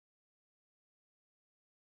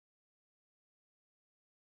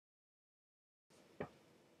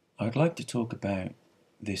I'd like to talk about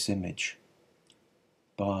this image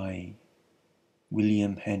by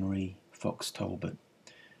William Henry Fox Talbot,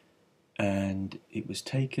 and it was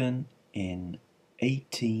taken in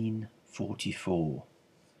 1844,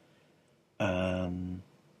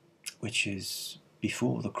 which is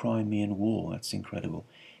before the Crimean War. That's incredible.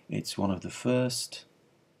 It's one of the first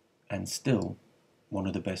and still one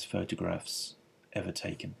of the best photographs ever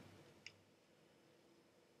taken.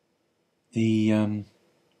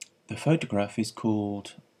 The photograph is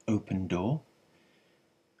called Open Door,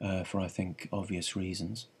 for I think obvious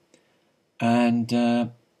reasons, and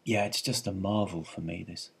yeah, it's just a marvel for me.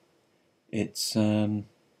 It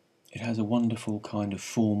has a wonderful kind of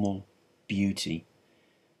formal beauty.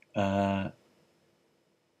 It's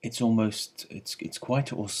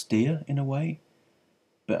quite austere in a way,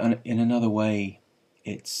 but in another way,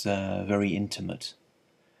 it's very intimate.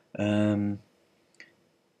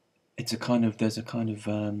 There's a kind of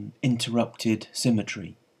interrupted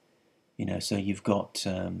symmetry, so you've got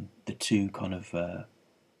the two kind of the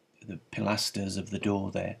pilasters of the door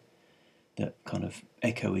there that kind of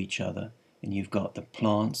echo each other, and you've got the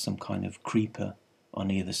plants, some kind of creeper on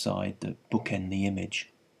either side that bookend the image,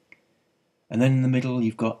 and then in the middle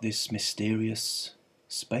you've got this mysterious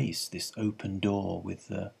space, this open door with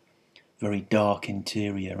the very dark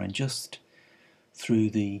interior, and just through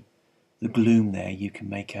the gloom there you can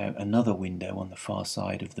make out another window on the far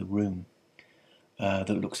side of the room that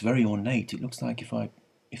looks very ornate. It looks like, if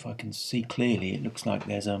I can see clearly, it looks like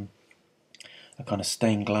there's a kind of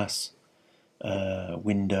stained glass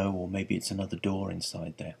window, or maybe it's another door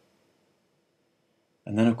inside there.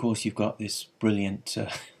 And then of course you've got this brilliant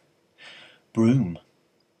broom,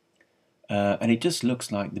 and it just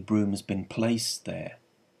looks like the broom has been placed there,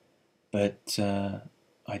 but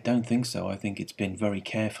I don't think so. I think it's been very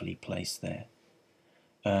carefully placed there.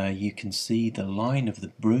 You can see the line of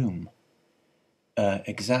the broom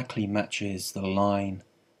exactly matches the line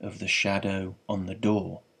of the shadow on the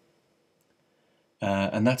door.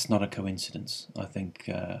 And that's not a coincidence, I think.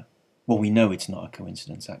 Well, we know it's not a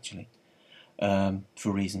coincidence, actually,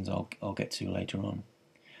 for reasons I'll get to later on.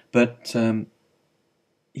 But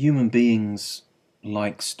human beings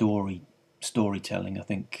like storytelling. I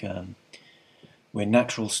think we're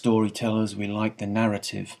natural storytellers. We like the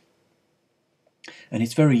narrative, and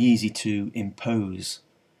it's very easy to impose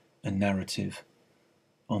a narrative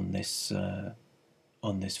on this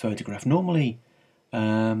photograph. Normally,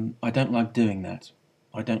 I don't like doing that.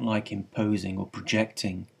 I don't like imposing or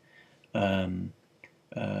projecting a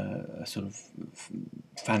sort of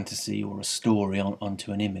fantasy or a story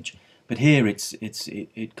onto an image. But here,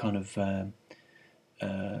 it kind of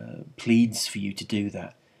pleads for you to do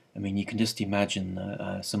that. I mean, you can just imagine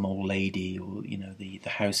some old lady, or the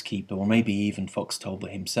housekeeper, or maybe even Fox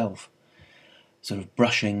Talbot himself, sort of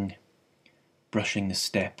brushing the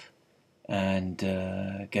step and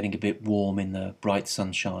getting a bit warm in the bright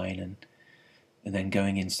sunshine, and then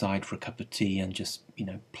going inside for a cup of tea and just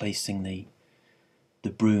placing the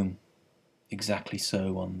broom exactly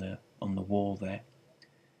so on the wall there.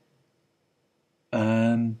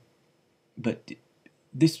 But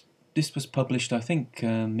this was published, I think,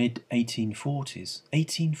 mid 1840s.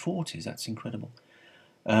 1840s, that's incredible.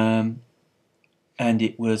 And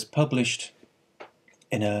it was published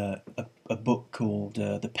in a book called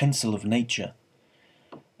The Pencil of Nature.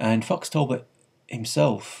 And Fox Talbot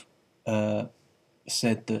himself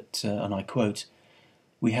said that, and I quote,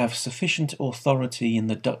 "We have sufficient authority in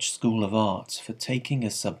the Dutch school of art for taking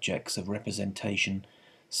as subjects of representation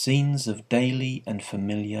scenes of daily and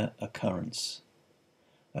familiar occurrence.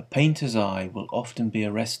 A painter's eye will often be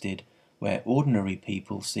arrested where ordinary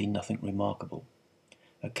people see nothing remarkable.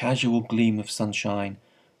 A casual gleam of sunshine,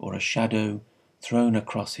 or a shadow thrown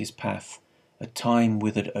across his path, a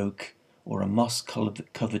time-withered oak, or a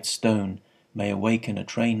moss-covered stone may awaken a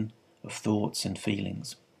train of thoughts and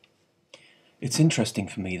feelings." It's interesting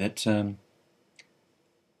for me that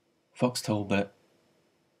Fox Talbot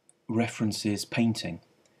references painting,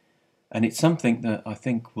 and it's something that I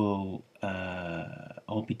think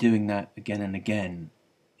I'll be doing that again and again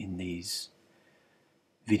in these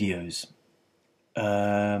videos.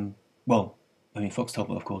 Well, I mean, Fox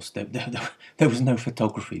Talbot, of course, there was no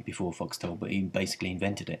photography before Fox Talbot. He basically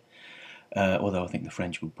invented it, although I think the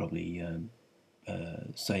French would probably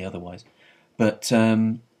say otherwise. But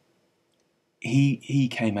he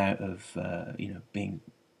came out of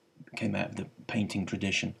came out of the painting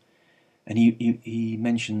tradition, and he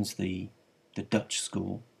mentions the Dutch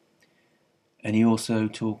school, and he also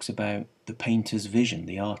talks about the painter's vision,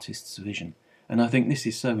 the artist's vision, and I think this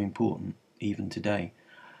is so important even today.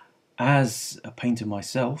 as a painter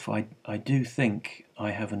myself, I do think I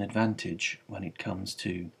have an advantage when it comes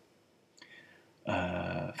to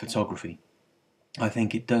photography. I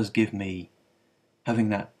think it does give me, having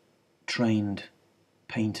that trained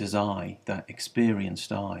painter's eye, that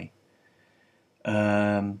experienced eye,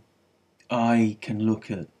 I can look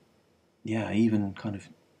at, yeah, even kind of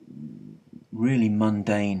really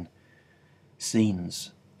mundane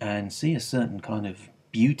scenes and see a certain kind of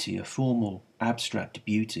beauty, a formal, abstract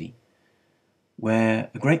beauty, where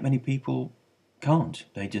a great many people can't.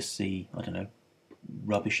 They just see, I don't know,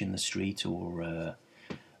 rubbish in the street, or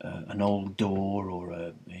an old door, or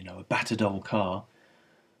a battered old car.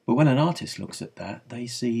 But when an artist looks at that, they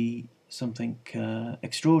see something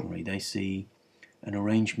extraordinary. They see an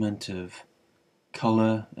arrangement of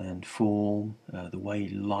colour and form, the way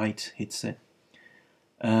light hits it.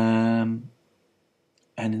 And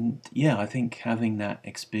yeah, I think having that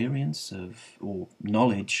experience of, or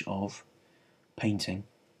knowledge of, painting,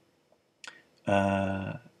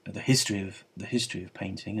 the history of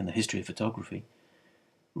painting and the history of photography,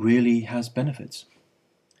 really has benefits.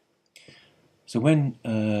 So when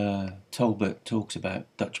Talbot talks about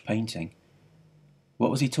Dutch painting, what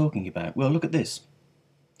was he talking about? Well, look at this.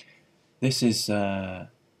 This is a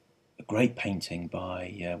great painting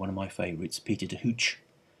by one of my favourites, Peter de Hooch.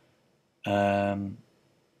 And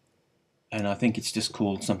I think it's just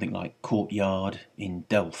called something like Courtyard in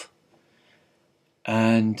Delft.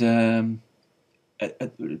 And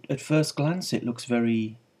at first glance, it looks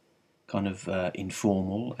very kind of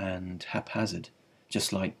informal and haphazard,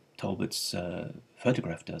 just like Talbot's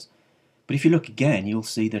photograph does. But if you look again, you'll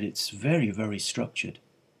see that it's very, very structured.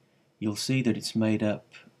 You'll see that it's made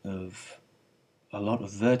up of a lot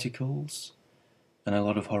of verticals and a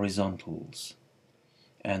lot of horizontals.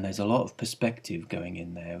 And there's a lot of perspective going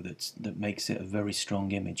in there that makes it a very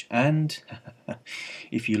strong image. And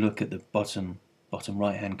if you look at the bottom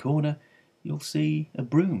right-hand corner, you'll see a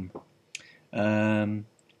broom.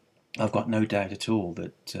 I've got no doubt at all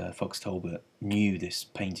that Fox Talbot knew this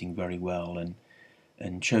painting very well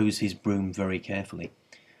and chose his broom very carefully.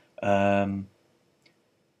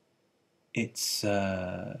 It's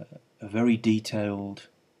a very detailed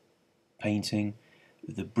painting.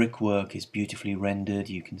 The brickwork is beautifully rendered.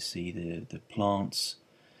 You can see the plants,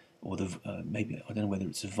 or the maybe, I don't know whether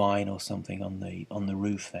it's a vine or something on the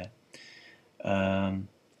roof there,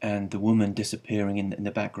 and the woman disappearing in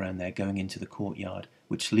the background there, going into the courtyard,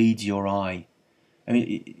 which leads your eye. I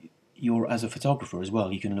mean, you're, as a photographer as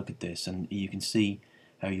well, you can look at this and you can see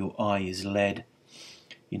how your eye is led,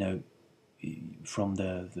 from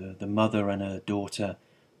the mother and her daughter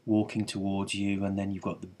walking towards you, and then you've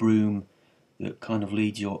got the broom that kind of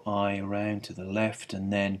leads your eye around to the left,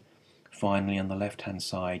 and then finally on the left-hand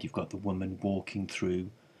side you've got the woman walking through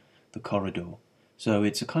the corridor. So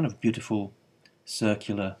it's a kind of beautiful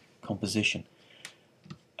circular composition.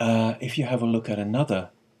 If you have a look at another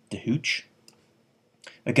de Hooch,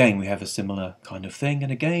 again we have a similar kind of thing,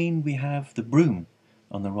 and again we have the broom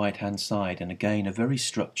on the right-hand side, and again a very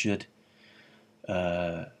structured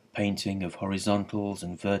painting of horizontals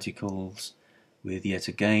and verticals, with yet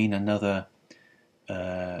again another,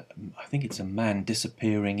 I think it's a man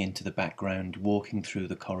disappearing into the background, walking through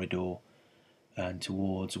the corridor and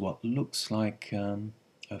towards what looks like a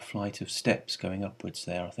flight of steps going upwards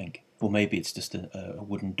there, I think. Or maybe it's just a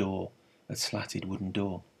wooden door, a slatted wooden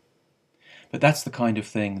door. But that's the kind of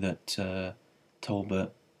thing that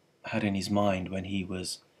Talbot had in his mind when he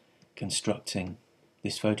was constructing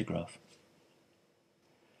this photograph.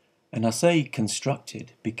 And I say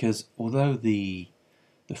constructed because although the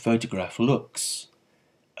photograph looks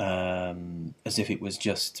as if it was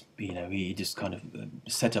just, he just kind of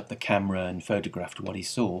set up the camera and photographed what he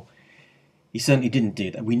saw, he certainly didn't do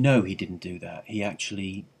that. We know he didn't do that. He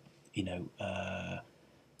actually,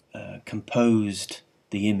 composed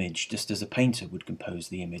the image just as a painter would compose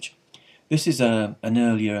the image. This is an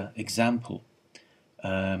earlier example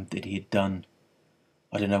that he had done.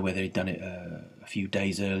 I don't know whether he'd done it a few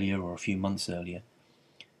days earlier or a few months earlier.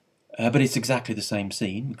 But it's exactly the same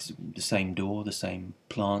scene, the same door, the same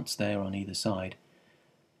plants there on either side.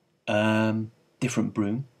 Different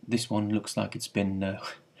broom. This one looks like it's been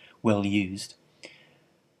well used.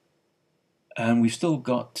 And we've still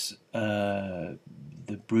got the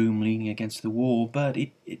broom leaning against the wall, but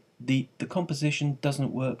the composition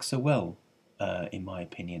doesn't work so well, in my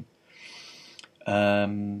opinion.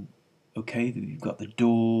 Okay, you've got the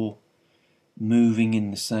door moving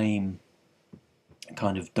in the same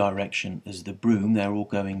kind of direction as the broom. They're all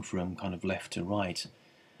going from kind of left to right,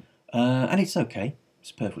 and it's okay,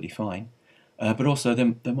 it's perfectly fine, but also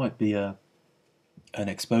there might be an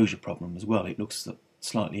exposure problem as well. It looks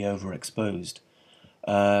slightly overexposed.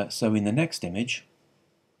 So in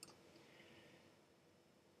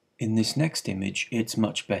this next image, it's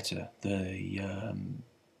much better. The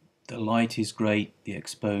light is great, the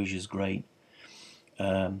exposure is great.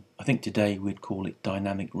 I think today we'd call it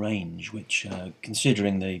dynamic range, which,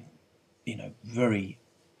 considering the very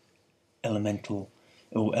elementary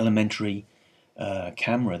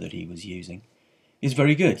camera that he was using, is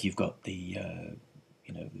very good. You've got the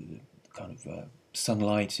kind of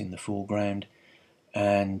sunlight in the foreground,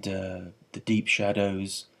 and the deep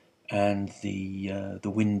shadows, and the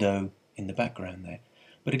window in the background there.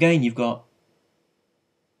 But again, you've got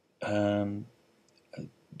the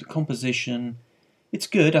composition. It's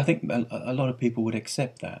good. I think a lot of people would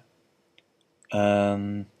accept that.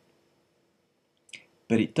 But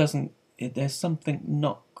it doesn't. There's something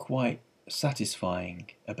not quite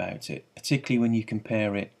satisfying about it, particularly when you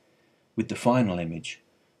compare it with the final image,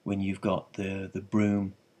 when you've got the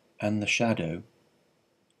broom and the shadow,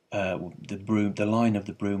 the line of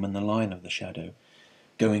the broom and the line of the shadow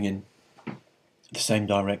going in the same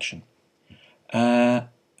direction. And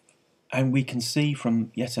we can see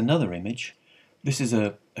from yet another image. This is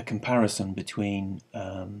a comparison between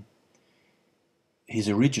his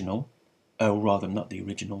original, or rather not the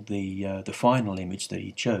original, the final image that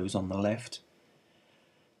he chose on the left,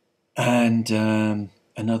 and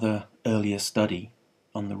another earlier study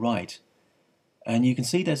on the right. And you can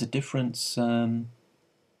see there's a difference in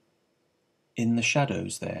the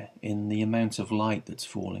shadows there, in the amount of light that's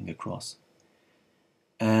falling across.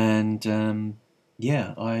 And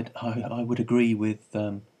yeah, I would agree with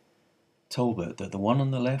Talbot that the one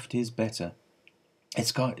on the left is better.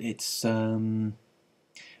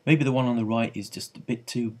 Maybe the one on the right is just a bit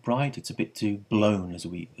too bright. It's a bit too blown, as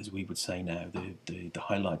we would say now. The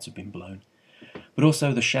highlights have been blown, but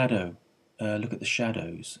also the shadow. Look at the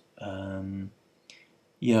shadows.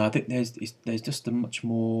 Yeah, I think there's just a much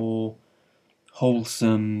more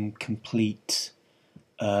wholesome, complete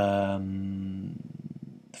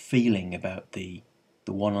feeling about the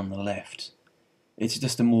one on the left. It's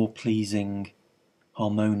just a more pleasing,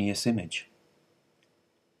 harmonious image.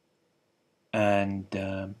 And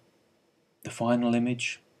the final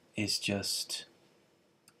image is just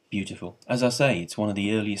beautiful. As I say, it's one of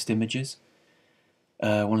the earliest images,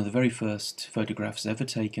 one of the very first photographs ever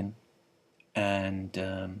taken,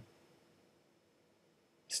 and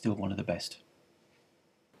still one of the best.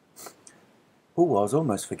 Oh, I was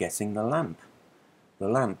almost forgetting the lamp. The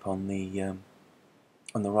lamp on the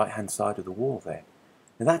right-hand side of the wall there.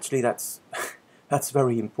 And actually, that's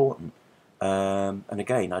very important. And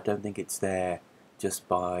again, I don't think it's there just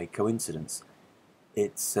by coincidence.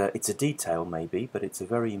 It's a detail maybe, but it's a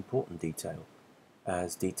very important detail,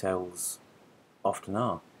 as details often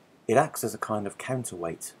are. It acts as a kind of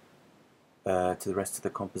counterweight to the rest of the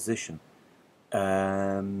composition.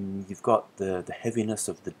 You've got the heaviness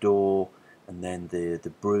of the door, and then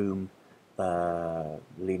the broom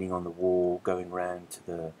leaning on the wall, going round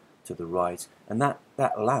to the right, and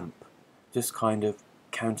that lamp just kind of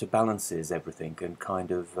counterbalances everything and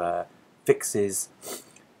kind of fixes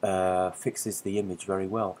the image very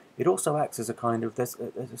well. It also acts as a kind of, there's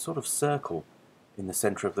a sort of circle in the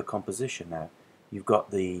centre of the composition now. You've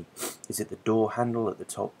got the door handle at the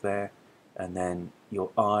top there, and then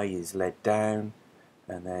your eye is led down,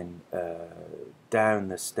 and then down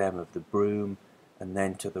the stem of the broom, and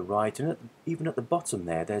then to the right, and even at the bottom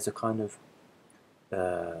there's a kind of,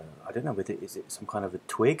 I don't know, is it some kind of a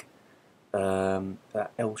twig?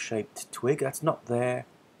 That L-shaped twig, that's not there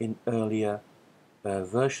in earlier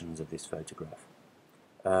versions of this photograph.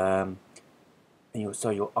 So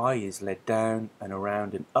your eye is led down and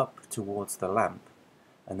around and up towards the lamp,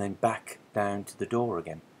 and then back down to the door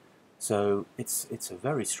again. So it's a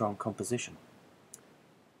very strong composition.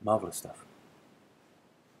 Marvellous stuff.